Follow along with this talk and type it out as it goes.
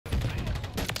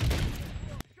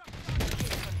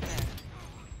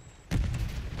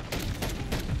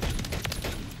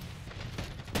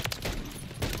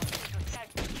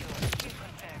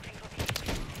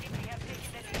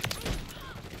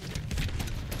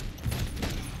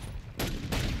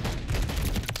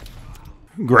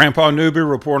Grandpa Newbie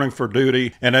reporting for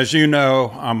duty, and as you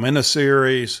know, I'm in a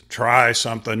series, Try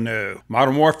Something New.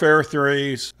 Modern Warfare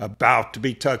 3's about to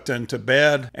be tucked into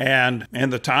bed, and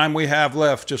in the time we have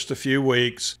left, just a few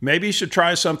weeks, maybe you should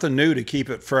try something new to keep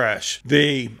it fresh.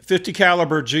 The 50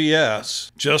 caliber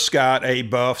GS just got a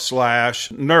buff /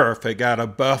 nerf. It got a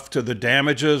buff to the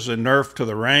damages and nerf to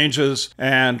the ranges,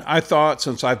 and I thought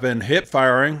since I've been hip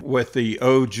firing with the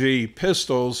OG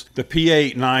pistols, the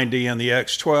P890 and the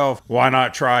X12, why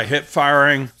not try hip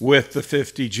firing with the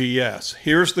 50 GS?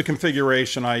 Here's the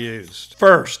configuration I used.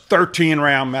 First, 13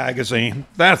 round magazine.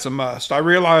 That's a must. I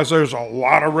realize there's a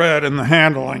lot of red in the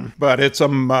handling, but it's a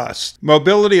must.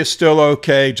 Mobility is still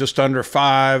okay, just under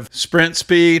 5. Sprint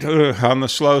speed, on the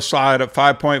slow side at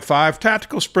 5.5.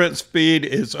 Tactical sprint speed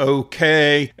is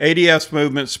okay. ADS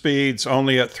movement speed's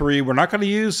only at 3. We're not going to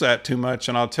use that too much,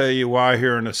 and I'll tell you why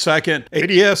here in a second.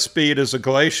 ADS speed is a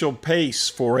glacial pace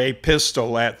for a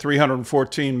pistol at 314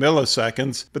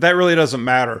 milliseconds, but that really doesn't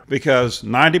matter because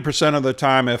 90% of the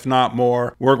time, if not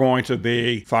more, we're going to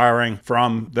be firing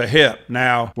from the hip.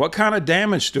 Now, what kind of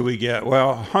damage do we get?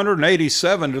 Well,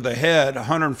 187 to the head,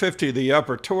 150 to the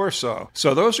upper torso.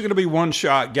 So those are going to be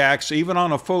one-shot gags even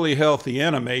on a fully healthy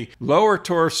enemy. Lower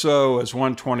torso is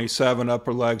 127,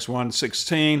 upper legs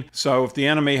 116. So if the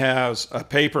enemy has a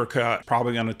paper cut,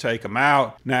 probably going to take them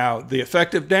out. Now, the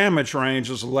effective damage range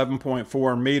is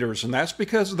 11.4 meters, and that's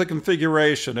because of the configuration.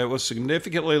 It was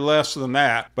significantly less than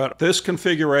that, but this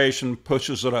configuration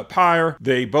pushes it up higher.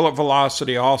 The bullet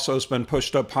velocity also has been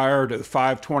pushed up higher to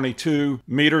 522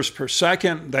 meters per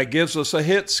second. That gives us a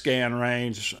hit scan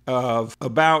range of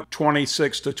about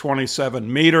 26 to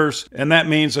 27 meters, and that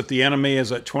means if the enemy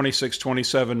is at 26,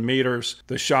 27 meters,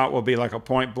 the shot will be like a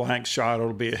point-blank shot.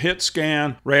 It'll be a hit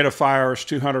scan. Rate of fire is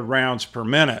 200 rounds per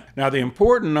minute. Now, the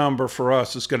important number for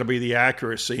us is going to be the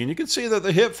accuracy, and you can see that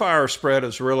the hip fire spread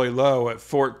is really low at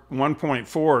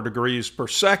 1.4 degrees per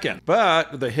second,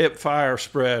 but the hip fire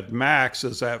spread max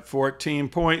is at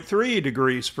 14.3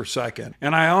 degrees per second.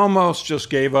 And I almost just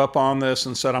gave up on this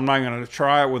and said I'm not going to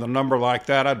try it with a number like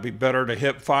that. I'd be better to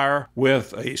hip fire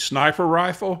with a sniper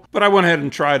rifle, but I went ahead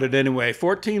and tried it anyway.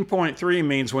 14.3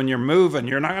 means when you're moving,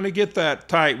 you're not going to get that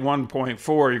tight 1.4.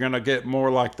 You're going to get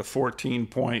more like the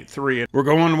 14.3. We're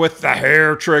going with the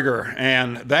hair trigger,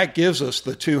 and that gives us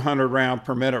the 200 round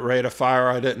per minute rate of fire.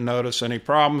 I didn't notice any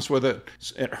problems with it.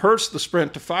 It hurts the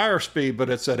sprint to fire speed, but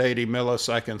it's at 80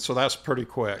 milliseconds, so that's pretty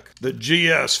quick. The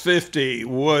GS50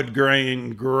 wood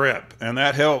grain grip, and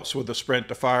that helps with the sprint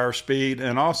to fire speed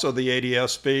and also the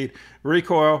ADS speed.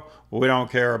 Recoil, we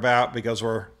don't care about because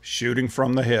we're shooting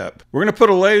from the hip. We're going to put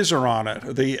a laser on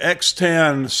it, the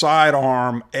X10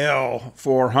 sidearm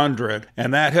L400,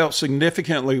 and that helps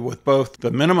significantly with both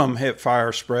the minimum hip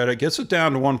fire spread. It gets it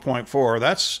down to 1.4.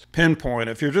 That's pinpoint.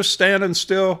 If you're just standing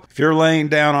still, if you're laying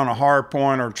down on a hard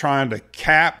point or trying to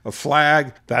cap a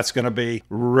flag, that's going to be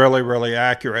really, really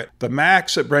accurate. The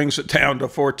max, it brings it down to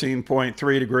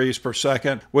 14.3 degrees per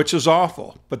second, which is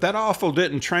awful. But that awful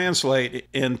didn't translate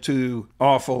into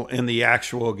awful in the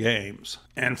actual games.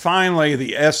 And finally,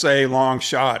 the SA long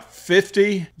shot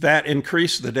 50, that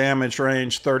increased the damage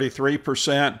range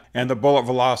 33% and the bullet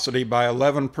velocity by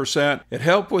 11%. It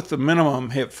helped with the minimum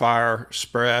hip fire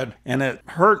spread, and it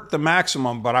hurt the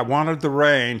maximum, but I wanted the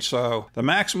range, so the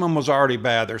maximum was already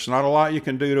bad. There's not a lot you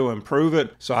can do to improve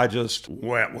it, so I just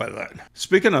went with it.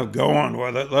 Speaking of going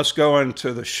with it, let's go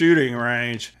into the shooting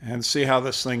range and see how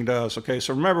this thing does. Okay,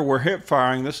 so remember, we're hip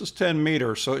firing. This is 10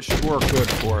 meters, so it should work good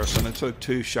for us, and it took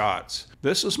 2 shots.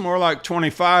 This is more like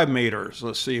 25 meters.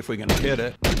 Let's see if we can hit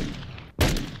it.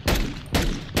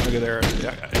 Look at there.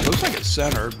 It looks like it's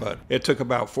centered, but it took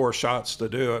about 4 shots to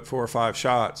do it, 4 or 5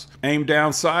 shots. Aim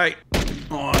down sight.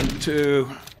 1,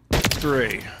 2,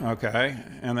 3. Okay.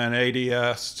 And then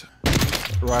ADS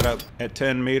right up at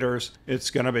 10 meters.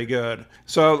 It's going to be good.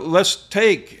 So let's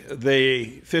take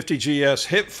the 50 GS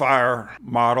hip fire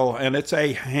model, and it's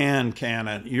a hand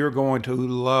cannon. You're going to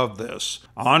love this.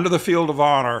 Onto the field of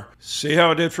honor. See how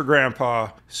it did for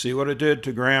Grandpa. See what it did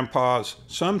to Grandpa's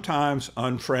sometimes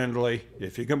unfriendly,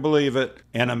 if you can believe it,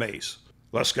 enemies.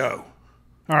 Let's go.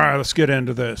 All right, let's get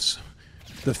into this.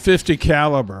 The 50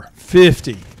 caliber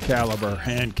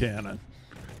hand cannon,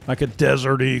 like a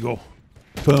Desert Eagle.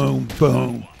 Boom,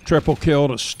 boom. Triple kill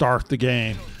to start the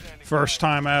game. First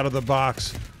time out of the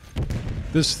box.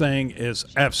 This thing is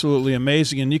absolutely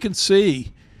amazing. And you can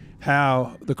see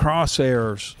how the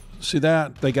crosshairs, see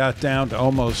that? They got down to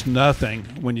almost nothing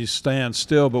when you stand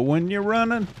still. But when you're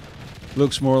running, it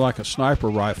looks more like a sniper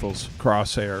rifle's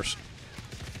crosshairs.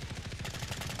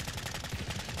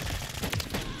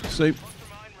 See?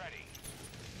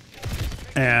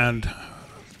 And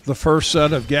the first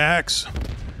set of GACs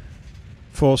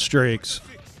Full streaks.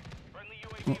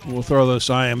 We'll throw this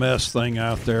IMS thing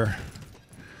out there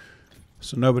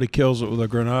so nobody kills it with a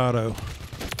Granado.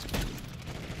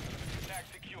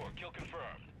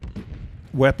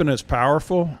 Weapon is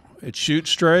powerful. It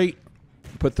shoots straight.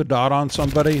 Put the dot on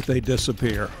somebody, they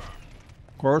disappear.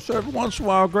 Of course, every once in a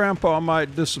while, Grandpa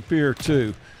might disappear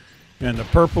too. And the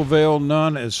purple veil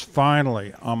nun is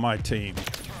finally on my team.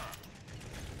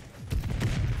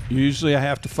 Usually I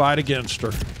have to fight against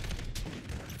her.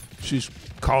 She's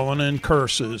calling in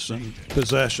curses and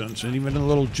possessions, and even a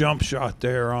little jump shot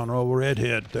there on old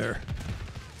redhead there.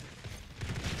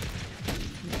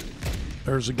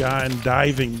 There's a guy in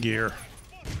diving gear.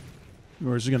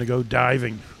 Where's he going to go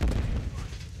diving?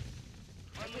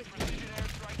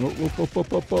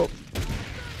 Whoop.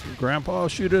 Grandpa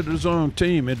shoot at his own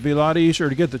team. It'd be a lot easier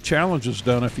to get the challenges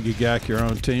done if you could gack your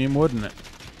own team, wouldn't it?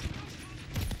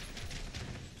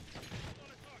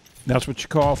 That's what you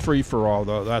call free-for-all,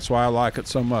 though. That's why I like it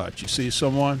so much. You see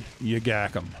someone, you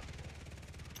gack them.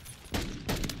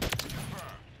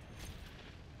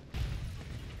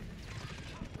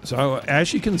 So,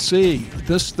 as you can see,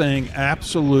 this thing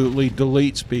absolutely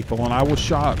deletes people, and I was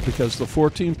shocked because the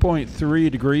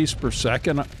 14.3 degrees per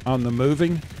second on the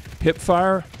moving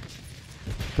HIPFIRE,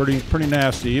 pretty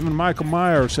nasty. Even Michael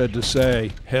Myers had to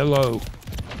say, hello.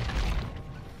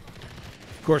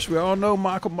 Of course, we all know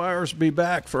Michael Myers will be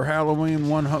back for Halloween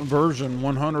version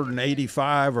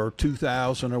 185 or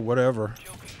 2000 or whatever.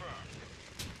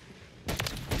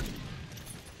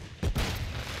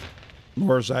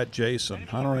 Or is that Jason?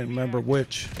 I don't even remember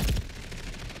which.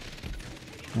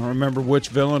 I don't remember which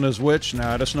villain is which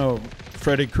now. I just know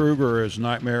Freddy Krueger is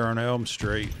Nightmare on Elm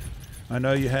Street. I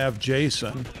know you have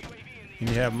Jason and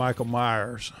you have Michael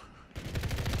Myers.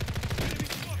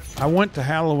 I went to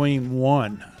Halloween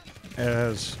 1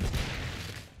 as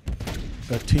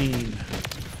a teen.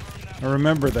 I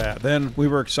remember that. Then we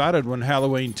were excited when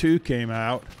Halloween 2 came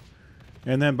out,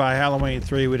 and then by Halloween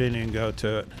 3 we didn't even go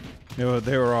to it. You know,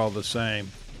 they were all the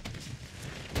same.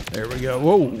 There we go.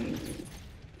 Whoa!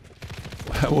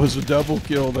 That was a double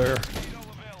kill there.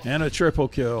 And a triple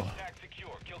kill.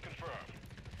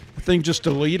 The thing just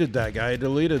deleted that guy. It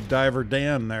deleted Diver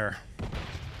Dan there.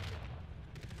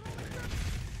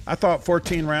 I thought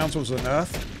 14 rounds was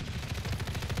enough.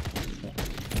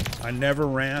 I never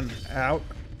ran out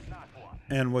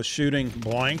and was shooting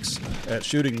blanks,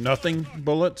 shooting nothing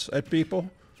bullets at people.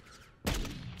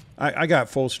 I got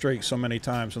full streaks so many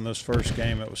times in this first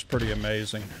game, it was pretty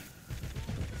amazing.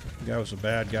 The guy was a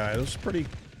bad guy. It was pretty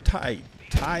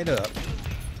tied up.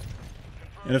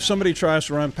 And if somebody tries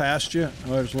to run past you,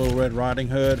 oh, there's Little Red Riding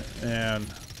Hood, and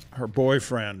her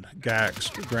boyfriend,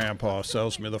 Gax, Grandpa,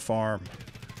 sells me the farm.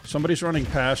 Somebody's running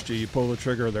past you, you pull the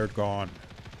trigger, they're gone.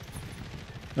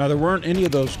 Now, there weren't any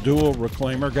of those dual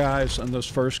reclaimer guys in this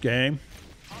first game,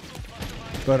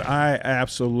 but I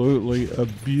absolutely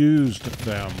abused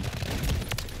them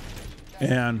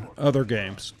in other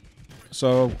games.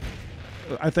 So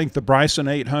I think the Bryson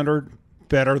 800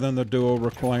 better than the dual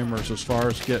reclaimers as far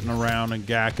as getting around and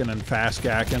gacking and fast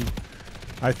gacking.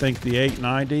 I think the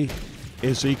 890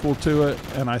 is equal to it,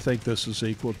 and I think this is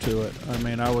equal to it. I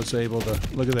mean, I was able to,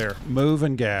 look at there, move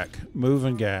and gack, move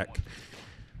and gack.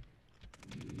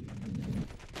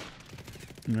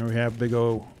 And there we have big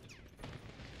old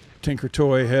Tinker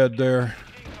Toy head there.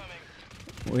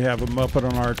 We have a Muppet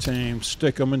on our team.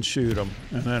 Stick them and shoot them,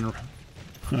 and then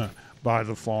buy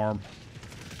the farm.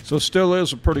 So it still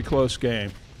is a pretty close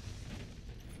game.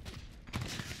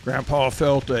 Grandpa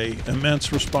felt an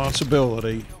immense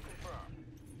responsibility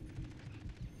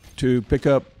to pick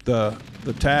up the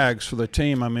tags for the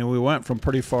team. I mean, we went from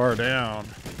pretty far down.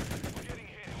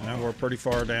 Now we're pretty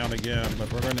far down again,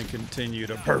 but we're going to continue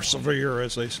to persevere,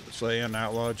 as they say in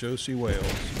Outlaw Josie Wales.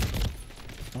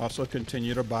 Also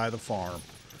continue to buy the farm.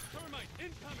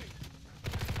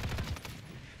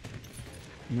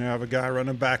 We have a guy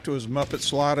running back to his Muppet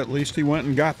slot. At least he went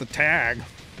and got the tag.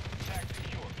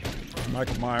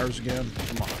 Michael Myers again.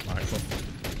 Come on, Michael.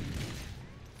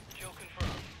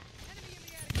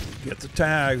 Get the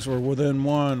tags. We're within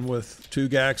one with 2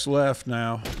 gacks left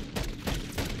now.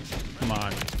 Come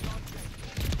on.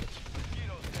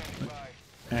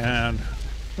 And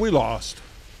we lost.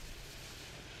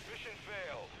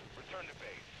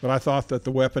 But I thought that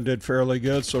the weapon did fairly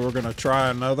good, so we're going to try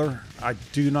another. I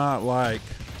do not like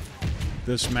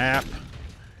this map.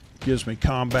 It gives me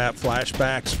combat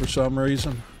flashbacks for some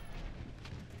reason.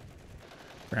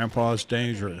 Grandpa's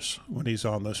dangerous when he's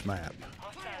on this map.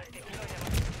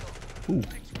 Ooh.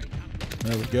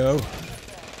 There we go.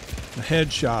 The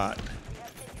headshot.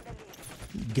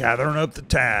 Gathering up the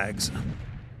tags.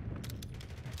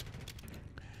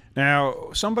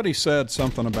 Now, somebody said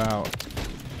something about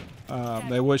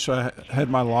they wish I had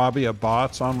my lobby of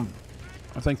bots on,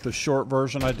 I think, the short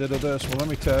version I did of this. Well, let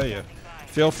me tell you,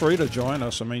 feel free to join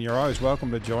us. I mean, you're always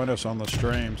welcome to join us on the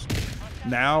streams.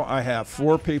 Now I have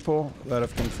 4 people that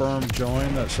have confirmed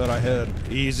join that said I had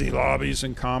easy lobbies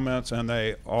and comments, and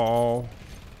they all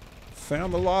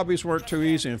found the lobbies weren't too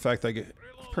easy. In fact, they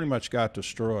pretty much got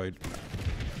destroyed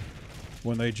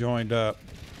when they joined up.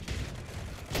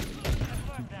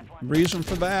 Reason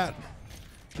for that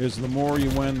is the more you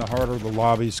win, the harder the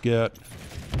lobbies get.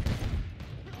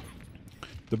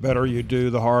 The better you do,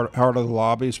 the harder the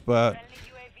lobbies. But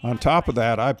on top of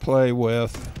that, I play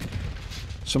with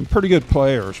some pretty good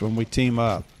players when we team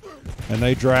up, and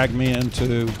they drag me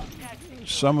into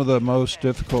some of the most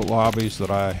difficult lobbies that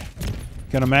I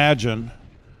can imagine.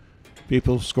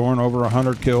 People scoring over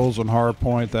 100 kills on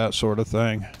hardpoint, that sort of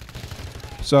thing.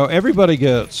 So everybody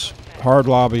gets hard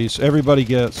lobbies, everybody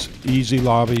gets easy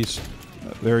lobbies.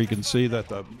 There you can see that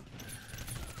the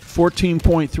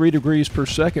 14.3 degrees per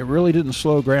second really didn't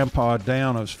slow Grandpa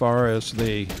down as far as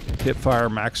the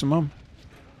HIPFIRE maximum.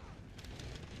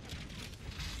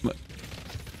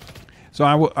 So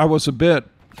I was a bit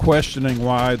questioning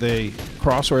why the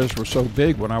crosshairs were so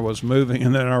big when I was moving,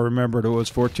 and then I remembered it was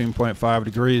 14.5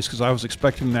 degrees because I was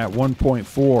expecting that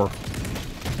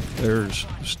 1.4. There's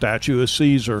statue of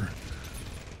Caesar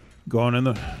going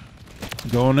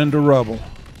into rubble.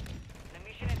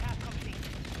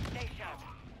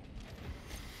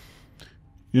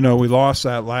 You know, we lost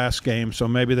that last game, so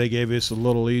maybe they gave us a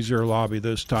little easier lobby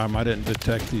this time. I didn't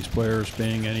detect these players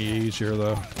being any easier,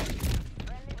 though.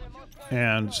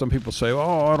 And some people say,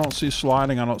 oh, I don't see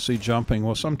sliding, I don't see jumping.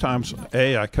 Well, sometimes,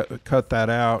 A, I cut that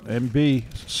out, and B,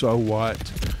 so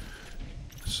what?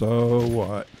 So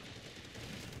what?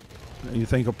 You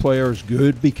think a player is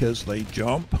good because they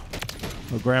jump?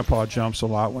 Well, Grandpa jumps a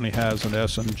lot when he has an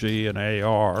SMG and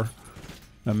AR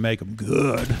and make them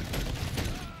good.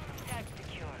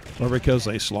 Or because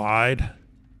they slide.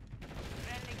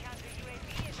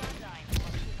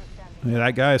 Yeah,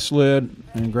 that guy slid,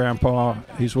 and Grandpa,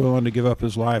 he's willing to give up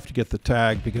his life to get the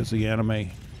tag because the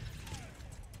enemy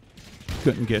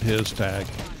couldn't get his tag.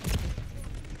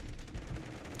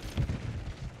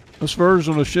 This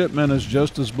version of Shipment is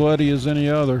just as bloody as any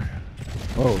other.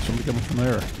 Oh, somebody coming from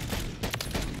there.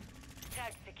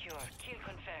 Tag secure. Kill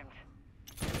confirmed.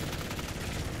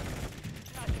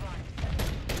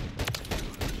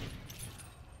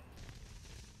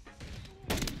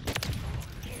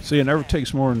 See, it never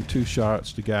takes more than 2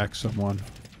 shots to gack someone.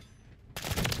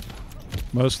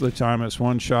 Most of the time it's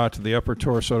 1 shot to the upper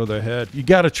torso to the head. You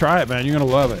got to try it, man. You're going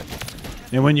to love it.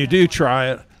 And when you do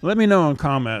try it, let me know in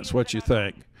comments what you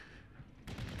think.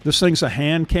 This thing's a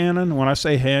hand cannon. When I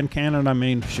say hand cannon, I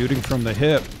mean shooting from the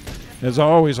hip. As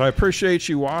always, I appreciate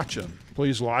you watching.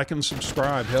 Please like and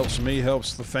subscribe. Helps me,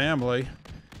 helps the family.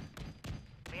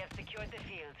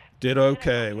 Did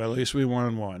okay. Well, at least we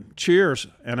won 1. Cheers,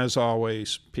 and as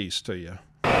always, peace to you.